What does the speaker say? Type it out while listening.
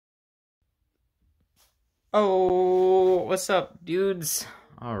Oh, what's up, dudes?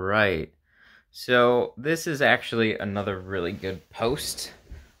 All right. So this is actually another really good post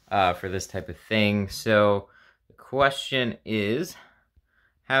for this type of thing. So the question is,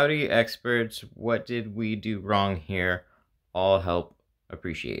 howdy experts, what did we do wrong here? All help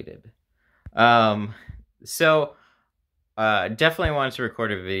appreciated. Um, so definitely wanted to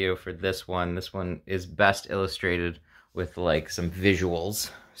record a video for this one. This one is best illustrated with like some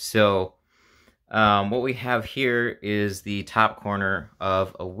visuals. So what we have here is the top corner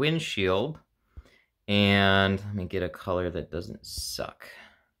of a windshield, and let me get a color that doesn't suck.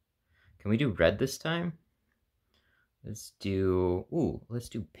 Can we do red this time? Let's do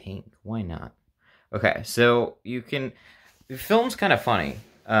pink. Why not? Okay, so you can, the film's kind of funny.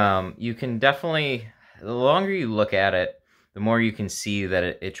 You can definitely, the longer you look at it, the more you can see that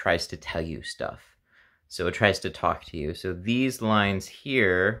it tries to tell you stuff. So it tries to talk to you. So these lines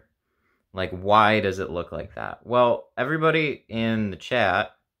here, like, why does it look like that? Well, everybody in the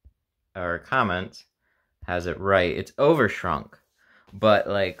chat or comments has it right. It's overshrunk. But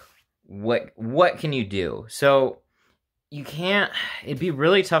like, what can you do? So you can't, it'd be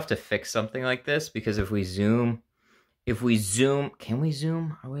really tough to fix something like this, because if we zoom, can we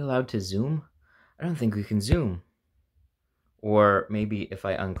zoom? Are we allowed to zoom? I don't think we can zoom. Or maybe if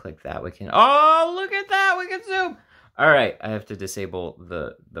I unclick that, we can, oh, look at that, we can zoom. All right, I have to disable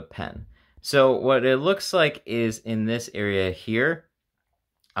the pen. So what it looks like is in this area here,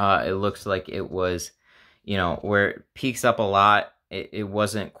 it looks like it was, you know, where it peaks up a lot, it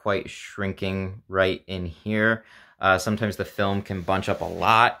wasn't quite shrinking right in here. Sometimes the film can bunch up a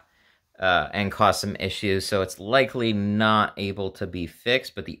lot and cause some issues, so it's likely not able to be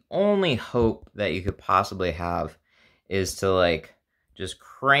fixed, but the only hope that you could possibly have is to like just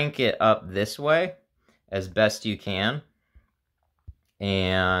crank it up this way as best you can,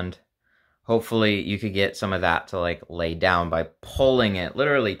 and hopefully you could get some of that to like lay down by pulling it,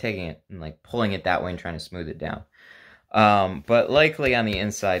 literally taking it and like pulling it that way and trying to smooth it down. But likely on the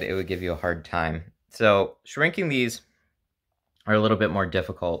inside it would give you a hard time. So shrinking these are a little bit more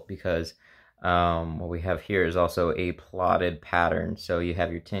difficult because what we have here is also a plotted pattern. So you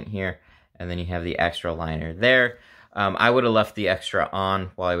have your tint here, and then you have the extra liner there. I would have left the extra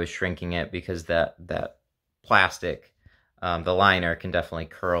on while I was shrinking it, because that plastic, the liner, can definitely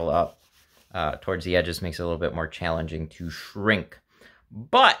curl up towards the edges, makes it a little bit more challenging to shrink.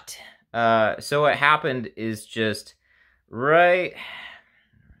 But so what happened is just right,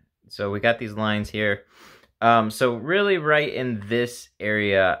 so we got these lines here. So really right in this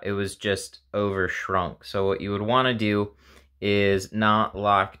area, it was just over shrunk. So what you would want to do is not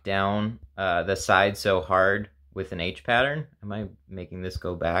lock down the side so hard with an H pattern. Am I making this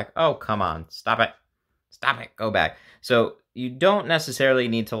go back? Oh, come on, stop it. Stop it, go back. So you don't necessarily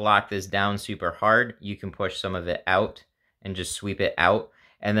need to lock this down super hard. You can push some of it out and just sweep it out.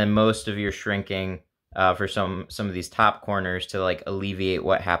 And then most of your shrinking for some of these top corners to like alleviate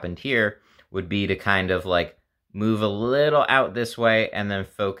what happened here would be to kind of like move a little out this way and then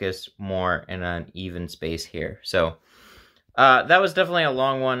focus more in an even space here. So that was definitely a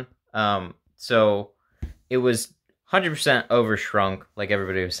long one. So it was 100% overshrunk, like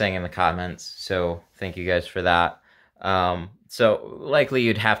everybody was saying in the comments. So thank you guys for that. So likely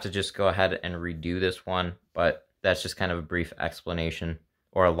you'd have to just go ahead and redo this one, but that's just kind of a brief explanation,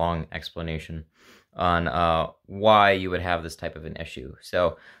 or a long explanation, on why you would have this type of an issue.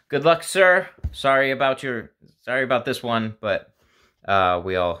 So good luck, sir. Sorry about this one, but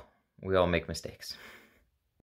we all make mistakes.